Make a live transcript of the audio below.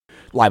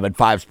Live at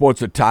 5 Sports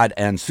with Todd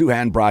and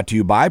Souhan, brought to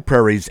you by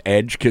Prairie's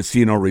Edge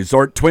Casino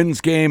Resort. Twins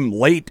game,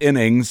 late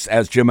innings,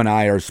 as Jim and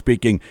I are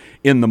speaking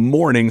in the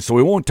morning, so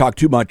we won't talk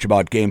too much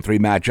about Game 3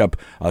 matchup,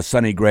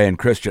 Sonny Gray and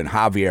Christian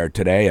Javier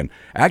today. And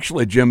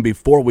actually, Jim,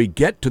 before we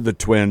get to the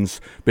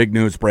Twins, big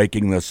news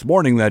breaking this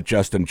morning that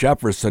Justin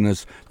Jefferson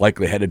is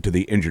likely headed to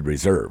the injured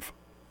reserve.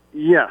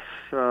 Yes,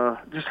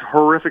 just a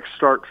horrific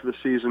start to the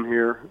season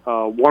here.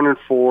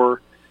 1-4,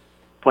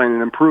 playing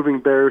an improving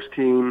Bears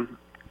team,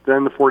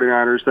 then the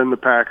 49ers, then the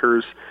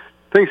Packers.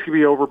 Things could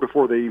be over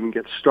before they even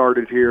get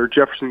started here.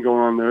 Jefferson going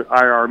on the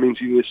IR means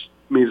he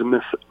means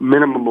a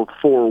minimum of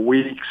 4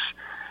 weeks.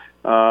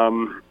 Man,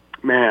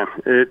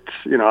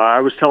 I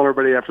was telling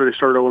everybody after they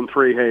started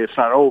 0-3, hey, it's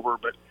not over,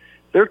 but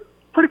they're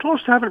pretty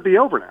close to having it be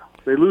over now.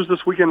 They lose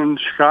this weekend in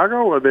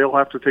Chicago, or they'll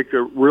have to take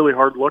a really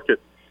hard look at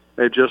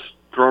just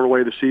throwing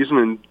away the season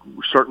and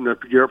starting to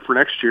gear up for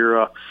next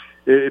year.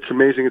 It's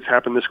amazing it's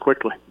happened this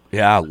quickly.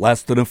 Yeah,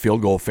 less than a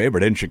field goal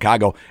favorite in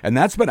Chicago. And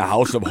that's been a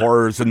house of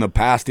horrors in the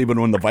past, even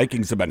when the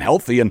Vikings have been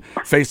healthy and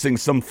facing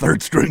some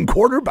third-string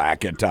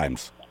quarterback at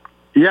times.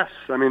 Yes,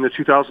 I mean, the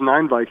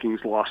 2009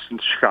 Vikings lost in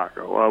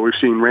Chicago. We've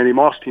seen Randy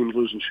Moss teams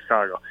lose in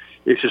Chicago.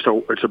 It's just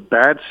it's a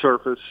bad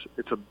surface.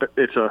 It's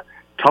a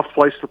tough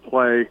place to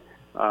play.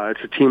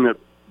 It's a team that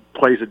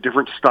plays a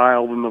different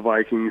style than the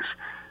Vikings.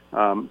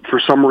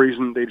 For some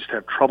reason, they just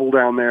have trouble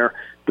down there.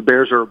 The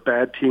Bears are a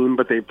bad team,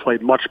 but they've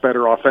played much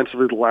better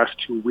offensively the last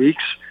 2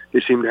 weeks.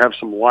 They seem to have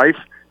some life,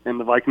 and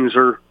the Vikings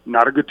are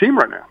not a good team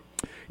right now.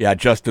 Yeah,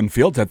 Justin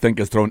Fields, I think,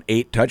 has thrown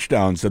 8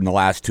 touchdowns in the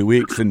last 2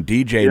 weeks, and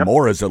DJ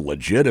Moore is a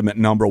legitimate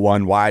number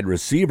 1 wide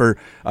receiver.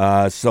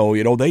 So,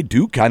 they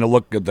do kind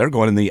of they're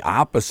going in the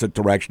opposite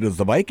direction as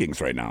the Vikings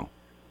right now.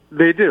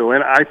 They do,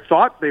 and I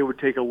thought they would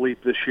take a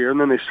leap this year, and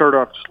then they started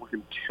off just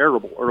looking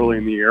terrible early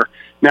in the year.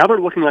 Now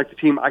they're looking like the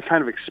team I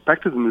kind of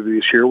expected them to be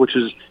this year, which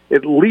is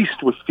at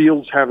least with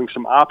Fields having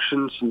some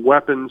options, some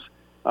weapons,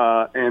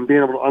 and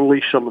being able to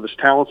unleash some of his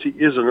talents. He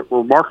is a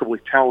remarkably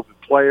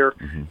talented player.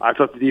 Mm-hmm. I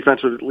thought the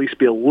defense would at least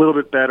be a little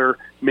bit better.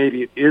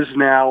 Maybe it is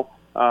now.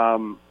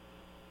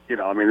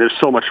 There's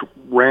so much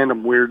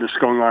random weirdness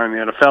going on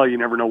in the NFL. You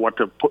never know what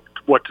to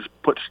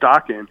put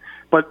stock in.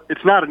 But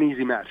it's not an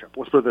easy matchup.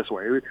 Let's put it this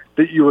way: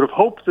 that you would have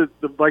hoped that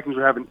the Vikings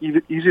would have an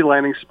easy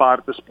landing spot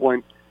at this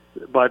point,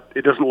 but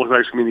it doesn't look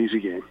like it's going to be an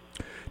easy game.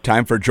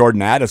 Time for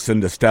Jordan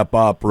Addison to step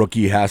up.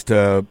 Rookie has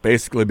to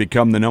basically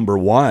become the number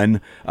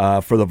 1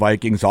 for the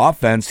Vikings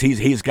offense.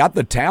 He's got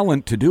the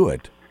talent to do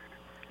it.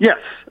 Yes.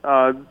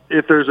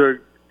 If there's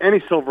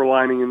any silver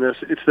lining in this,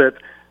 it's that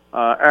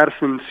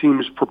Addison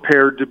seems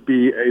prepared to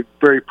be a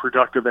very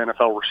productive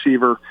NFL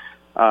receiver.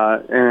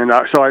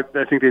 So I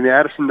think they need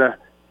Addison to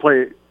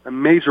play a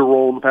major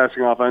role in the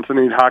passing offense. I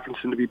need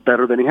Hockenson to be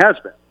better than he has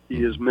been.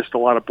 He has missed a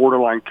lot of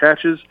borderline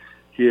catches.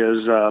 He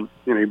has,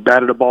 he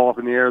batted a ball up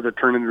in the air that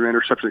turned into an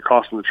interception that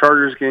cost him the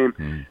Chargers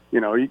game.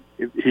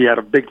 He had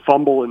a big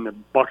fumble in the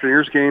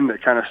Buccaneers game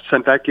that kind of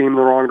sent that game in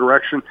the wrong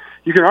direction.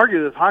 You can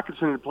argue that if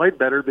Hockenson had played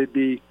better, they'd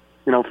be,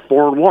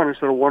 4-1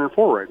 instead of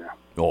 1-4 right now.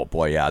 Oh,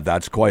 boy, yeah,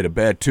 that's quite a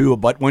bit, too.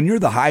 But when you're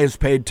the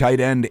highest-paid tight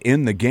end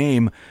in the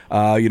game,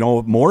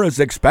 more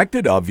is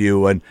expected of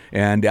you.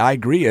 And I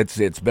agree,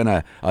 it's been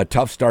a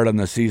tough start on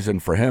the season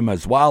for him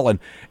as well.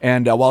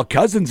 And while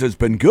Cousins has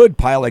been good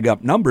piling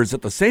up numbers,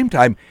 at the same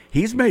time,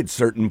 he's made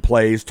certain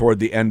plays toward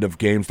the end of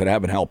games that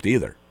haven't helped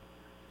either.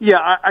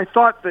 Yeah, I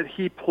thought that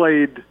he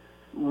played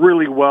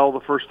really well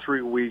the first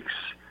 3 weeks.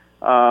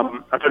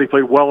 I thought he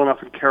played well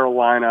enough in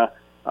Carolina.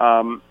 They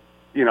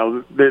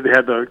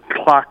had the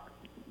clock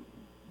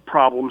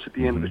problems at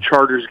the end of the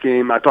Chargers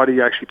game. I thought he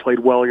actually played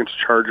well against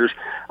the Chargers.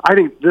 I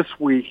think this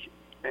week,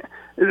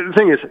 the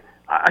thing is,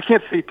 I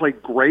can't say he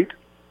played great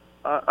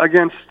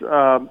against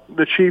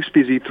the Chiefs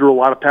because he threw a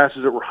lot of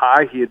passes that were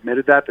high. He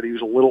admitted that he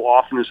was a little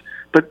off in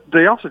but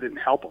they also didn't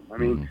help him. I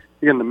mean,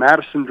 again, the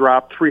Madison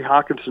drop, 3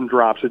 Hockenson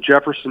drops, a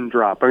Jefferson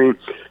drop. I mean,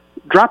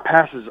 drop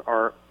passes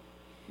are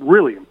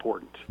really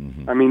important.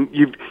 Mm-hmm. I mean,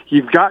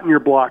 you've gotten your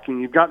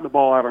blocking, you've gotten the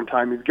ball out on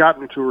time, you've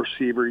gotten it to a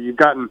receiver, you've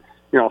gotten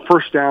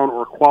first down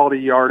or quality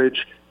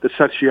yardage that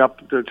sets you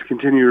up to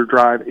continue your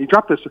drive. You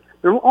drop this;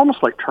 they're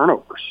almost like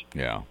turnovers.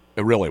 Yeah.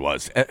 It really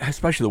was,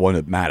 especially the one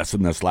at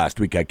Madison this last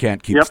week. I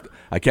can't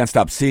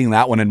stop seeing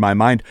that one in my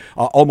mind.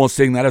 Almost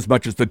seeing that as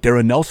much as the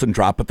Darren Nelson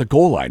drop at the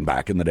goal line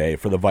back in the day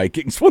for the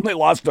Vikings when they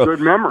lost to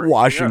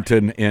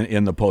Washington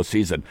in the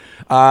postseason.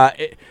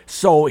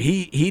 So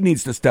he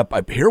needs to step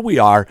up. Here we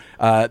are.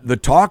 The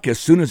talk, as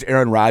soon as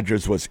Aaron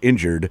Rodgers was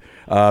injured,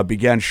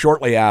 began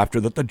shortly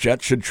after that the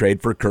Jets should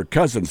trade for Kirk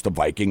Cousins. The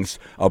Vikings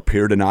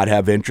appear to not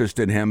have interest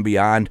in him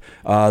beyond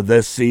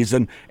this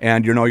season,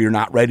 and you're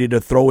not ready to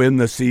throw in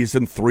the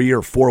season 3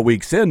 or 4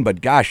 weeks in,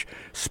 but gosh,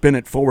 spin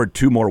it forward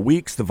 2 more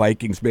weeks. The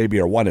Vikings maybe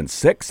are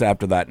 1-6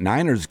 after that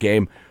Niners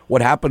game.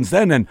 What happens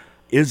then? And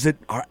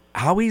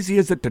how easy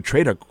is it to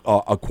trade a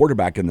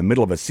quarterback in the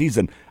middle of a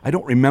season? I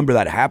don't remember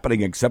that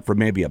happening except for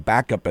maybe a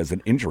backup as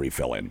an injury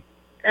fill-in.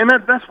 And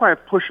that's why I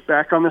push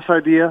back on this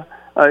idea,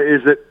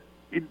 is that,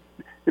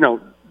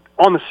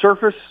 on the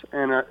surface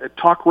and at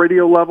talk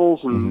radio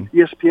levels and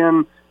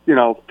ESPN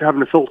having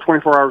to fill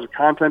 24 hours of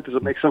content. Does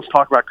it make sense to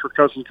talk about Kirk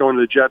Cousins going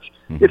to the Jets?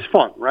 Mm-hmm. It's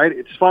fun, right?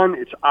 It's fun.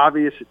 It's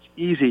obvious. It's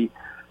easy.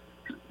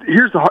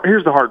 Here's the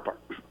hard part.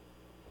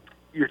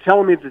 You're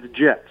telling me that the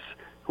Jets,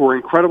 who are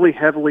incredibly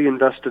heavily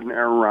invested in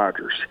Aaron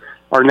Rodgers,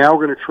 are now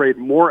going to trade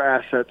more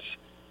assets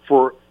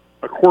for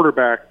a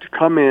quarterback to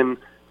come in,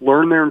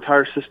 learn their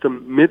entire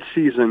system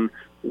mid-season,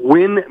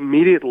 win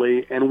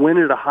immediately, and win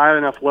at a high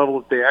enough level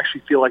that they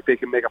actually feel like they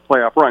can make a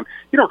playoff run.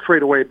 You don't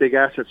trade away big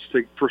assets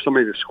for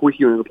somebody to squeak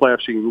you into the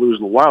playoffs so you can lose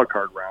in the wild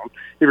card round.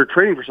 If you're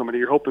trading for somebody,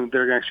 you're hoping that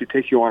they're going to actually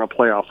take you on a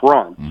playoff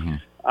run.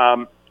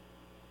 Mm-hmm.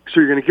 So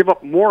you're going to give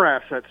up more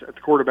assets at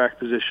the quarterback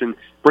position,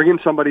 bring in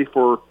somebody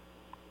for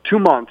 2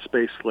 months,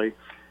 basically,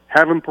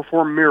 have him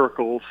perform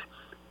miracles,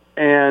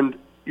 and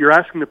you're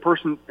asking the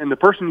person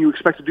you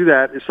expect to do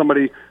that is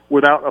somebody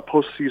without a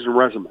postseason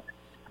resume.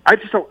 I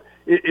just don't.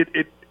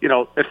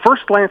 At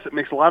first glance, it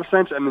makes a lot of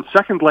sense, and then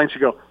second glance, you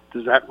go,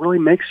 does that really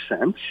make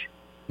sense?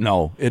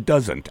 No, it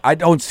doesn't. I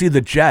don't see the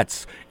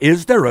Jets.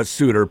 Is there a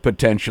suitor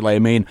potentially? I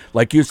mean,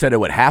 like you said, it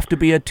would have to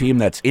be a team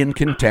that's in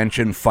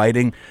contention,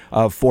 fighting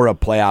for a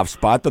playoff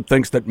spot, that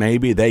thinks that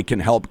maybe they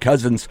can help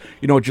Cousins.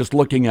 Just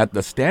looking at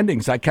the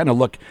standings, I kind of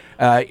look,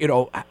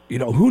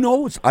 who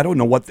knows? I don't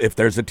know if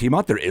there's a team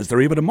out there. Is there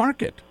even a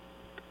market?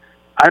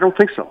 I don't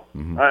think so.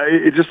 Mm-hmm.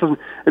 It just doesn't.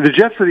 The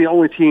Jets are the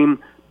only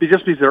team,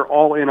 just because they're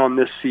all in on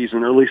this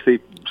season, or at least they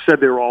said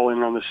they were all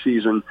in on this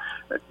season.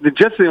 The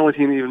Jets are the only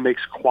team that even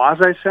makes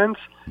quasi sense.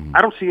 Mm-hmm.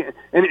 I don't see it.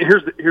 And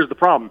here's the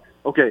problem.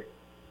 Okay,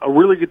 a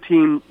really good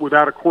team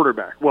without a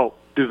quarterback. Well,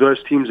 do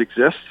those teams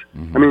exist?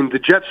 Mm-hmm. I mean, the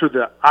Jets are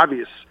the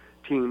obvious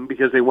team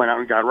because they went out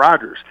and got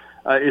Rodgers.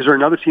 Is there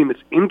another team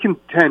that's in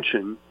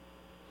contention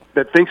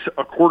that thinks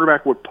a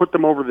quarterback would put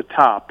them over the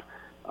top?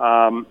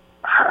 I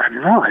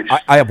don't know.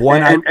 I have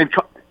one.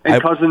 And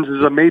Cousins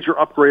is a major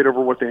upgrade over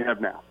what they have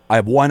now. I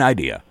have one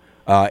idea,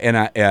 and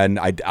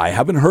I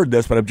haven't heard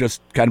this, but I've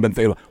just kind of been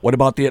thinking, what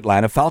about the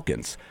Atlanta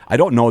Falcons? I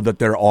don't know that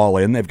they're all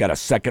in. They've got a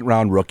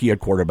second-round rookie at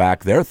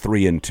quarterback. They're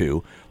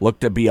 3-2, look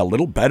to be a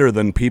little better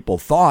than people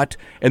thought,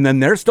 and then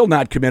they're still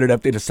not committed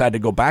if they decide to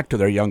go back to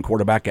their young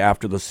quarterback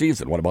after the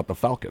season. What about the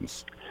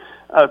Falcons?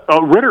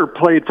 Ritter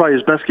played probably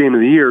his best game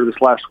of the year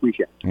this last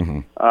weekend.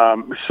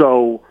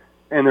 Mm-hmm.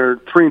 And they're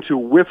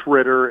 3-2 with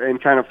Ritter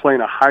and kind of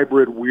playing a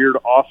hybrid weird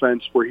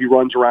offense where he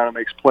runs around and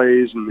makes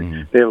plays, and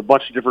mm-hmm. they have a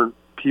bunch of different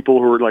people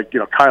who are like,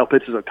 Kyle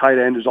Pitts is a tight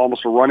end who's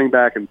almost a running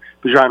back, and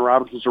Bijan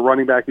Robinson's a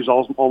running back who's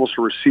almost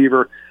a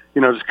receiver.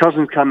 Does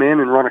Cousins come in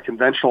and run a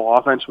conventional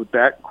offense with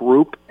that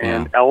group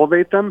and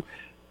elevate them?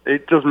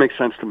 It doesn't make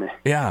sense to me.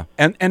 Yeah,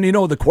 and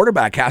the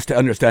quarterback has to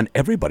understand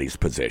everybody's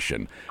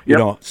position.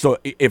 So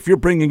if you're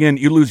bringing in,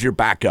 you lose your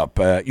backup.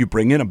 You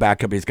bring in a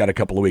backup, he's got a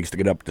couple of weeks to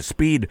get up to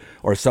speed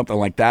or something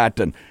like that.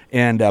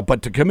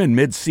 But to come in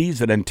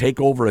mid-season and take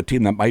over a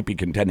team that might be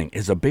contending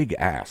is a big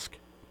ask.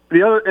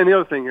 The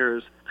other thing here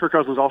is Kirk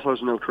Cousins also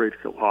has no trade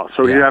clause,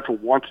 so you have to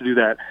want to do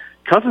that.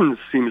 Cousins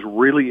seems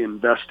really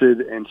invested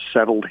and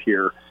settled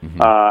here,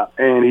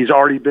 mm-hmm. And he's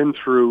already been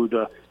through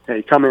the,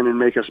 hey, come in and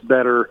make us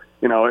better,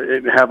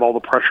 and have all the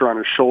pressure on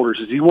his shoulders.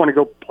 Does he want to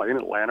go play in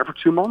Atlanta for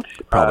 2 months?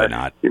 Probably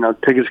not.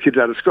 Take his kids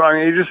out of school. I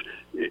mean,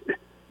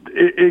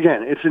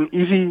 again, it's an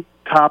easy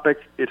topic.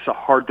 It's a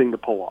hard thing to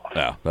pull off.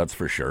 Yeah, that's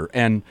for sure.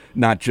 And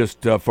not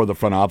just for the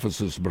front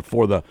offices, but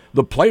for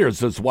the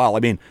players as well. I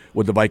mean,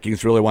 would the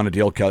Vikings really want to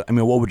deal? I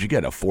mean, what would you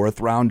get? A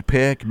 4th-round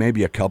pick?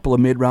 Maybe a couple of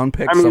mid-round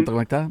picks? Something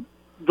like that?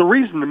 The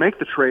reason to make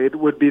the trade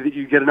would be that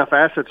you get enough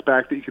assets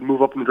back that you can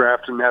move up in the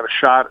draft and have a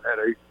shot at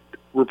a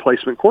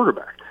replacement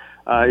quarterback.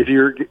 If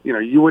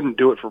you wouldn't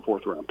do it for a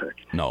 4th-round pick.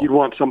 No. You'd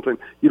want something.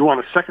 You'd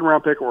want a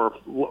 2nd-round pick or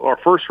a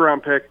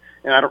 1st-round pick.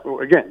 And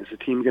is the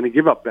team going to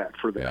give up that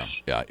for this?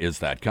 Yeah. Is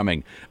that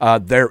coming?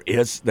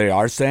 They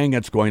are saying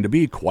it's going to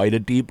be quite a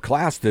deep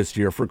class this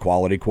year for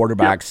quality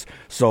quarterbacks. Yep.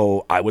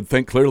 So I would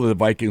think clearly the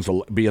Vikings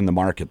will be in the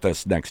market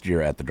this next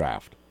year at the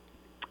draft.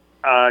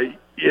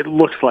 It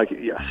looks like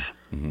it, yes.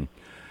 Mm-hmm.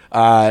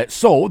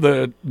 So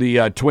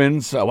the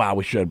Twins,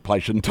 we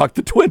shouldn't talk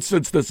the Twins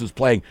since this is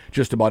playing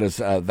just about as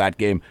that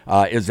game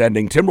is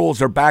ending.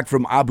 Timberwolves are back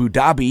from Abu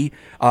Dhabi,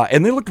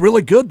 and they looked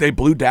really good. They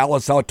blew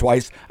Dallas out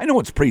twice. I know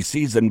it's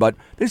preseason, but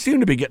they seem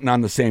to be getting on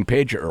the same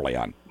page early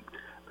on.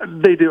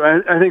 They do.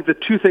 I think the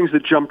two things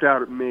that jumped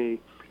out at me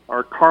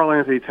are Karl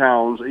Anthony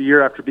Towns, a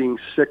year after being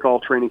sick all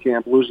training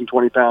camp, losing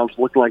 20 pounds,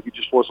 looking like he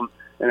just wasn't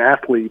an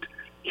athlete.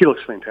 He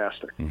looks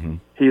fantastic. Mm-hmm.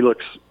 He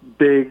looks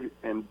big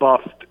and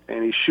buffed,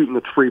 and he's shooting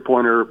the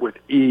three-pointer with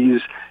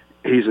ease.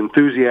 He's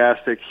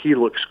enthusiastic. He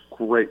looks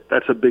great.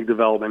 That's a big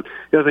development.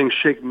 The other thing,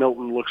 Shake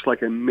Milton looks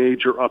like a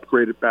major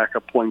upgraded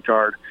backup point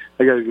guard.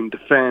 A guy who can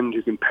defend,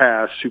 who can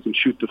pass, who can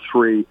shoot the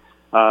three.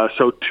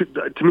 So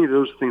to me,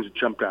 those are things that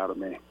jumped out at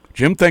me.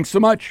 Jim, thanks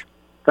so much.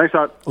 Thanks,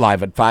 Todd.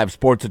 Live at 5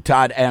 Sports with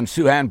Todd and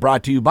Souhan,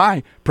 brought to you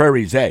by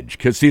Prairie's Edge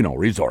Casino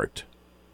Resort.